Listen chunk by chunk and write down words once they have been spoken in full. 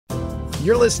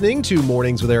You're listening to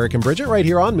Mornings with Eric and Bridget right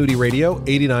here on Moody Radio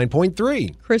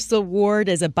 89.3. Crystal Ward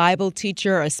is a Bible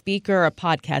teacher, a speaker, a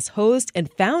podcast host,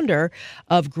 and founder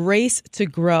of Grace to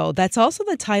Grow. That's also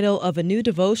the title of a new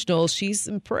devotional she's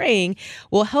praying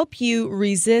will help you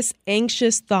resist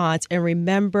anxious thoughts and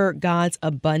remember God's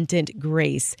abundant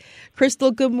grace. Crystal,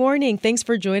 good morning. Thanks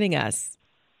for joining us.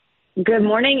 Good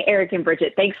morning, Eric and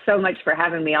Bridget. Thanks so much for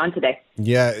having me on today.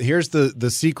 Yeah, here's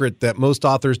the secret that most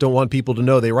authors don't want people to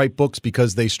know. They write books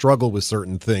because they struggle with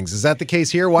certain things. Is that the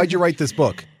case here? Why'd you write this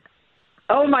book?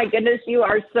 Oh, my goodness, you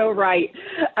are so right.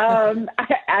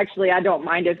 Actually, I don't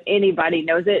mind if anybody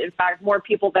knows it. In fact, more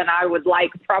people than I would like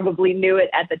probably knew it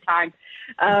at the time.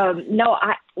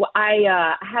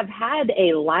 I have had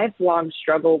a lifelong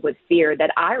struggle with fear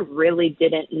that I really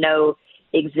didn't know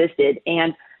existed.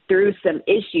 And through some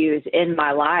issues in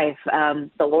my life,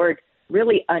 the Lord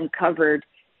really uncovered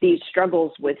these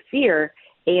struggles with fear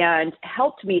and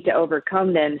helped me to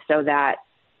overcome them so that,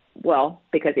 well,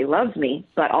 because he loves me,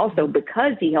 but also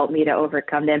because he helped me to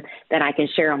overcome them, then I can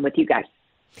share them with you guys.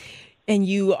 And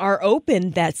you are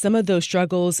open that some of those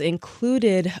struggles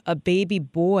included a baby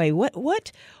boy.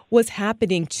 What was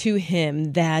happening to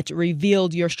him that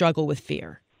revealed your struggle with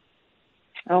fear?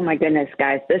 Oh, my goodness,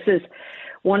 guys. This is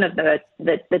one of the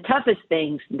toughest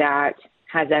things that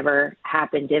has ever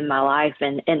happened in my life.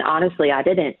 And honestly, I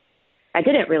didn't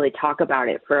really talk about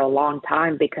it for a long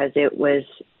time because it was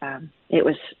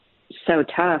so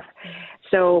tough.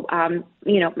 So,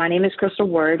 my name is Crystal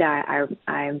Ward.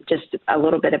 I'm just a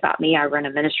little bit about me. I run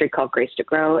a ministry called Grace to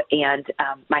Grow, and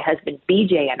my husband,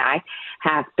 BJ, and I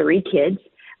have 3 kids.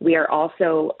 We are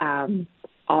also,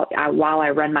 while I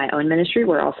run my own ministry,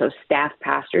 we're also staff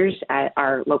pastors at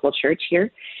our local church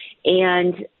here.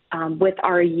 And with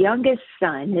our youngest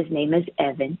son, his name is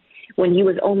Evan, when he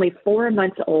was only 4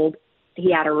 months old,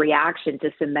 he had a reaction to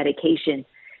some medication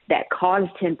that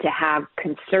caused him to have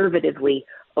conservatively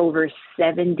over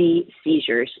 70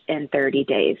 seizures in 30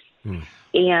 days.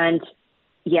 And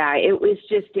yeah, it was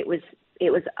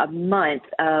a month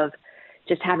of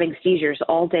just having seizures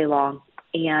all day long.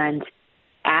 And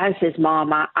as his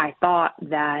mom, I thought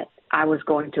that I was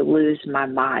going to lose my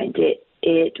mind.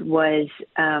 It was,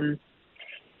 a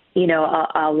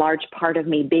large part of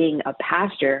me being a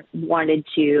pastor wanted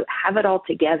to have it all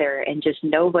together and just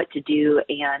know what to do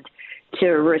and to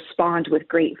respond with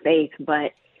great faith.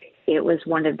 But it was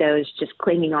one of those just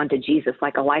clinging on to Jesus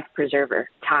like a life preserver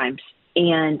times.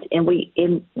 And we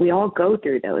all go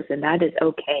through those, and that is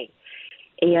okay.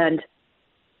 And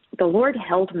the Lord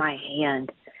held my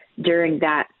hand during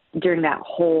that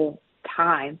whole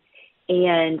time.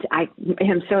 And I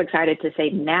am so excited to say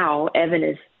now Evan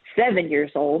is 7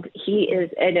 years old. He is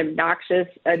an obnoxious,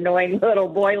 annoying little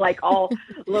boy like all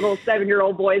little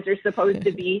 7-year-old boys are supposed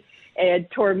to be, and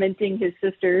tormenting his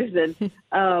sisters.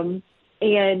 But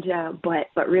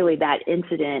really that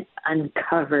incident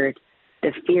uncovered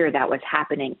the fear that was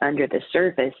happening under the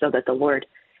surface so that the Lord,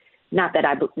 not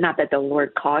that the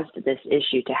Lord caused this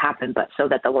issue to happen, but so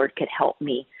that the Lord could help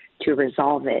me to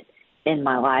resolve it in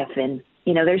my life. And,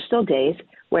 there's still days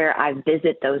where I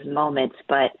visit those moments,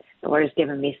 but the Lord has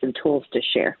given me some tools to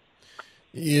share.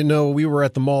 We were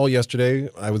at the mall yesterday.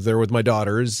 I was there with my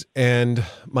daughters, and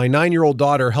my 9-year-old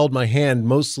daughter held my hand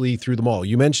mostly through the mall.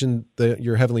 You mentioned that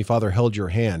your Heavenly Father held your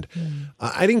hand.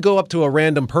 I didn't go up to a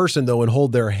random person, though, and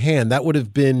hold their hand. That would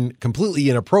have been completely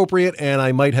inappropriate, and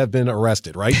I might have been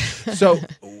arrested, right? So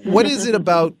what is it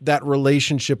about that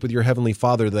relationship with your Heavenly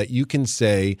Father that you can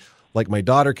say, like my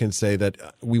daughter can say that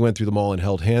we went through the mall and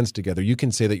held hands together? You can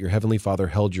say that your Heavenly Father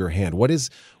held your hand.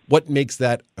 What makes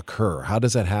that occur? How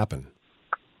does that happen?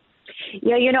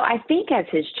 Yeah, I think as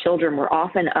his children, we're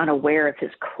often unaware of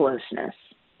his closeness.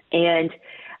 And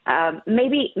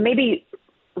maybe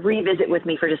revisit with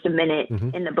me for just a minute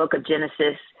in the book of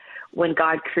Genesis when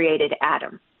God created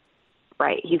Adam,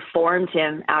 right? He formed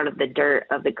him out of the dirt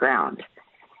of the ground.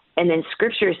 And then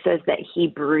Scripture says that he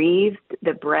breathed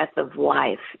the breath of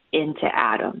life into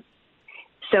Adam.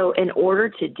 So in order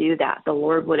to do that, the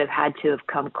Lord would have had to have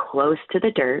come close to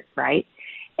the dirt, right?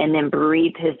 And then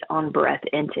breathe his own breath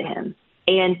into him.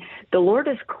 And the Lord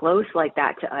is close like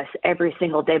that to us every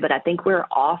single day, but I think we're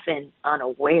often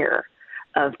unaware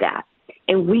of that.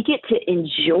 And we get to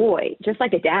enjoy, just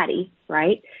like a daddy,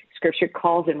 right? Scripture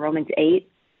calls in Romans 8,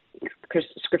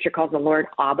 Scripture calls the Lord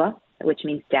Abba, which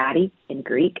means daddy in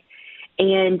Greek.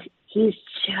 And he's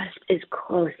just as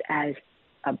close as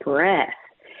a breath.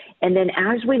 And then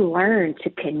as we learn to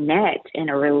connect in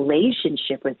a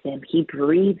relationship with him, he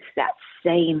breathes that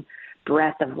same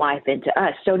breath of life into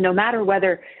us. So no matter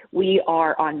whether we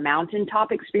are on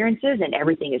mountaintop experiences and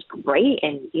everything is great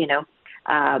and,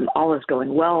 all is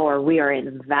going well, or we are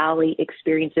in valley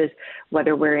experiences,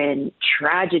 whether we're in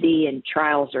tragedy and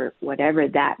trials or whatever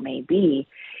that may be.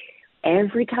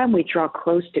 Every time we draw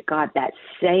close to God, that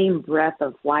same breath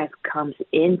of life comes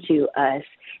into us,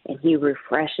 and he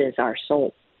refreshes our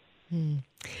soul.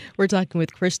 We're talking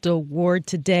with Crystal Ward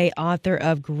today, author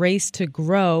of Grace to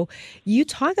Grow. You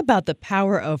talk about the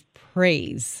power of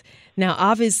praise. Now,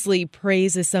 obviously,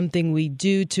 praise is something we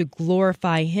do to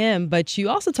glorify him, but you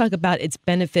also talk about its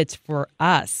benefits for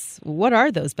us. What are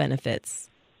those benefits?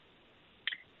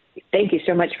 Thank you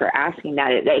so much for asking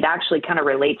that. It actually kind of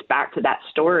relates back to that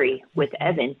story with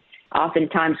Evan.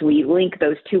 Oftentimes we link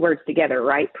those two words together,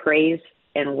 right? Praise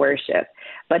and worship.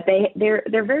 But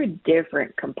they're very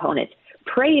different components.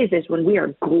 Praise is when we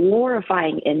are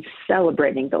glorifying and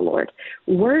celebrating the Lord.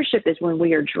 Worship is when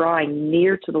we are drawing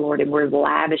near to the Lord and we're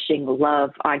lavishing love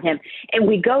on him. And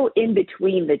we go in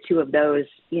between the two of those,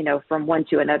 from one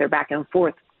to another, back and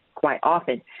forth quite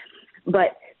often.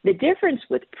 But the difference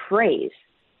with praise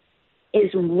is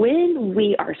when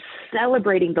we are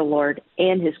celebrating the Lord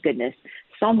and his goodness.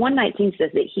 Psalm 119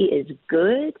 says that he is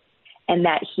good and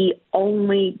that he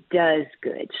only does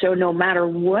good. So no matter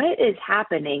what is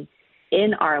happening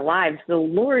in our lives, the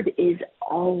Lord is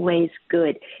always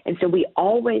good. And so we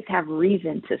always have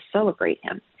reason to celebrate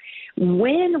him.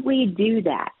 When we do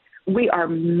that, we are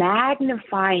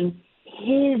magnifying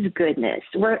his goodness.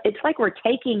 It's like we're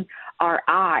taking our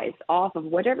eyes off of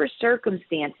whatever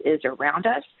circumstance is around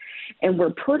us, and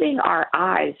we're putting our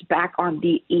eyes back on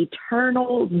the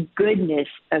eternal goodness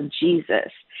of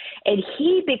Jesus. And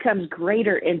he becomes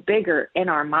greater and bigger in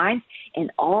our minds,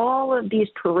 and all of these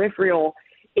peripheral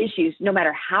issues, no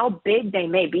matter how big they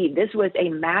may be, this was a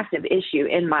massive issue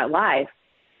in my life,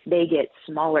 they get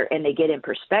smaller and they get in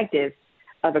perspective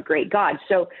of a great God.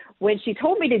 So when she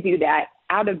told me to do that,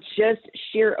 out of just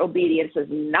sheer obedience is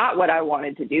not what I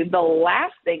wanted to do. The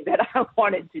last thing that I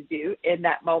wanted to do in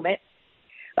that moment,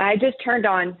 I just turned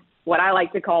on what I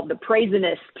like to call the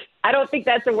praisinist. I don't think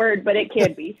that's a word, but it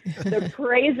can be. The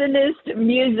praisinist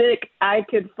music I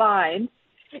could find.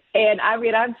 And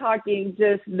I'm talking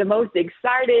just the most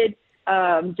excited,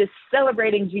 just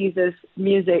celebrating Jesus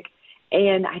music.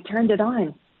 And I turned it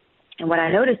on. And what I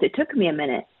noticed, it took me a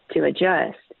minute to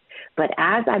adjust. But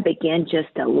as I began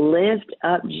just to lift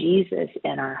up Jesus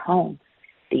in our home,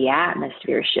 the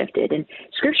atmosphere shifted. And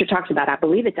scripture talks about, I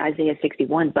believe it's Isaiah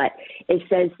 61, but it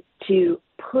says to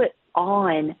put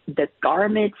on the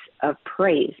garments of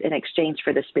praise in exchange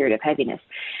for the spirit of heaviness.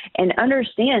 And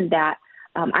understand that,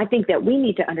 I think that we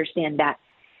need to understand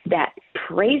that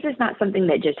praise is not something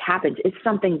that just happens. It's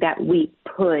something that we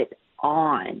put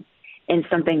on, and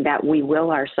something that we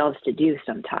will ourselves to do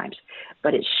sometimes.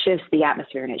 But it shifts the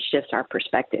atmosphere and it shifts our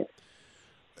perspective.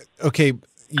 Okay,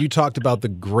 you talked about the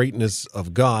greatness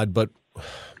of God, but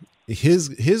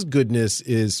his goodness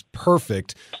is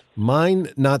perfect. Mine,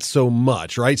 not so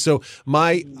much, right? So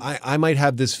I might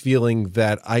have this feeling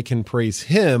that I can praise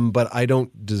him, but I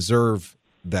don't deserve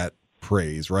that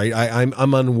praise, right?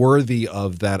 I'm unworthy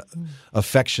of that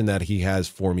affection that he has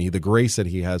for me, the grace that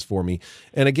he has for me.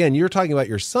 And again, you're talking about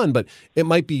your son, but it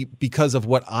might be because of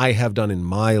what I have done in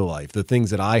my life, the things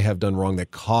that I have done wrong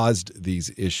that caused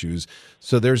these issues.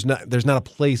 So there's not a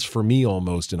place for me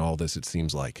almost in all this, it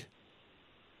seems like.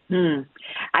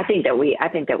 I think that we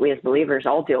as believers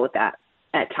all deal with that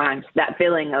at times, that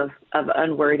feeling of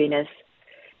unworthiness.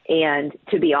 And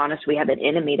to be honest, we have an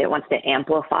enemy that wants to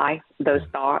amplify those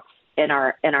thoughts in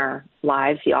our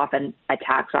lives. He often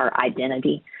attacks our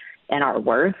identity and our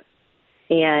worth.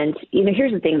 And,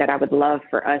 here's the thing that I would love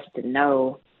for us to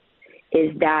know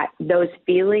is that those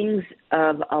feelings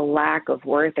of a lack of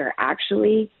worth are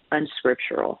actually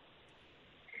unscriptural,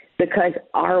 because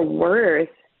our worth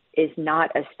is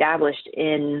not established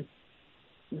in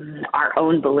our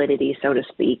own validity, so to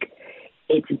speak.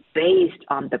 It's based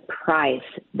on the price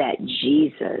that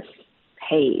Jesus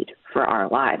paid for our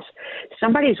lives.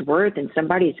 Somebody's worth and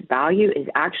somebody's value is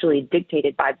actually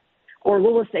dictated by, or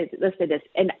let's say this,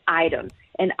 an item.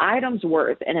 An item's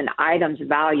worth and an item's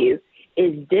value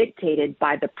is dictated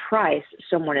by the price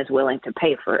someone is willing to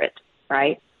pay for it,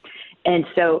 right? And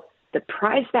so the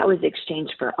price that was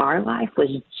exchanged for our life was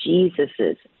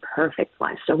Jesus's perfect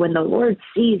life. So when the Lord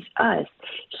sees us,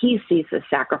 he sees the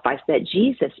sacrifice that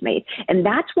Jesus made. And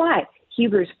that's why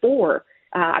Hebrews 4,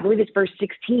 I believe it's verse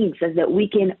 16, says that we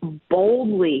can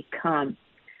boldly come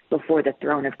before the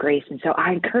throne of grace. And so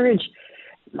I encourage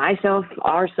myself,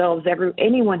 ourselves,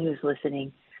 anyone who's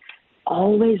listening,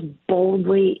 always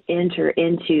boldly enter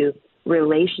into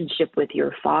relationship with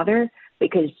your Father,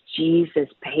 because Jesus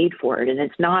paid for it. And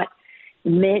it's not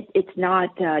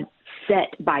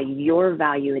set by your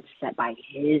value. It's set by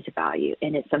his value.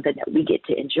 And it's something that we get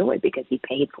to enjoy because he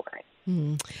paid for it.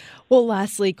 Well,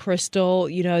 lastly, Crystal,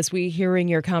 as we hearing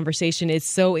your conversation, it's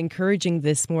so encouraging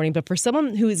this morning. But for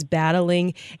someone who is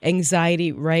battling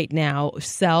anxiety right now,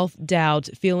 self-doubt,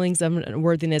 feelings of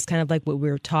unworthiness, kind of like what we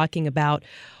were talking about,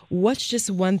 what's just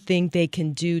one thing they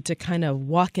can do to kind of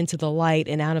walk into the light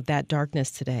and out of that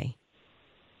darkness today?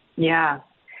 Yeah.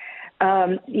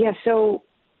 So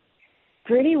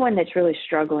for anyone that's really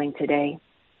struggling today,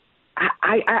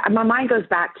 my mind goes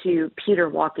back to Peter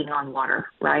walking on water,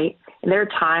 right? And there are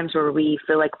times where we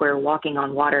feel like we're walking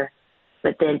on water,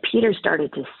 but then Peter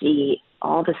started to see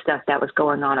all the stuff that was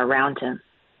going on around him.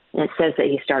 And it says that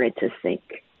he started to sink.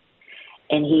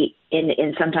 And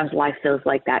and sometimes life feels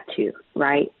like that too,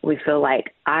 right? We feel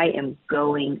like I am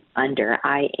going under,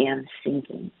 I am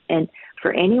sinking. And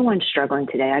for anyone struggling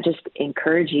today, I just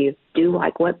encourage you, do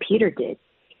like what Peter did.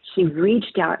 He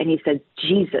reached out and he said,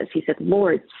 Jesus, he said,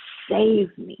 Lord, save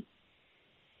me.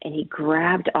 And he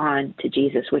grabbed on to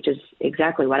Jesus, which is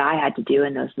exactly what I had to do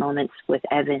in those moments with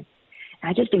Evan. And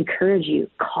I just encourage you,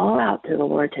 call out to the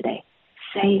Lord today.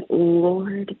 Say,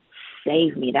 Lord,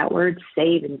 save me. That word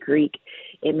save in Greek,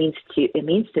 it means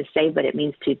to save, but it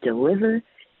means to deliver,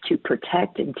 to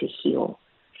protect, and to heal.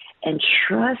 And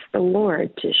trust the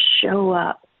Lord to show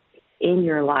up in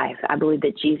your life. I believe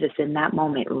that Jesus in that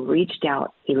moment reached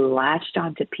out, he latched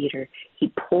onto Peter,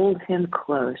 he pulled him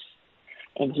close,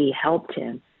 and he helped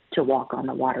him to walk on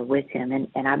the water with him.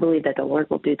 And I believe that the Lord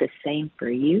will do the same for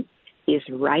you. He is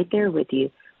right there with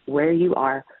you where you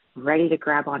are, ready to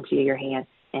grab onto your hand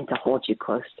and to hold you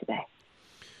close today.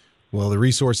 Well, the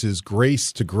resource is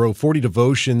Grace to Grow, 40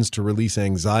 devotions to release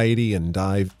anxiety and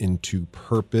dive into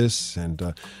purpose.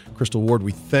 And Crystal Ward,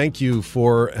 we thank you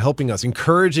for helping us,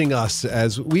 encouraging us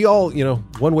as we all,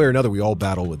 one way or another, we all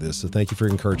battle with this. So thank you for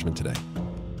your encouragement today.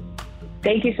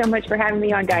 Thank you so much for having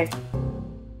me on, guys.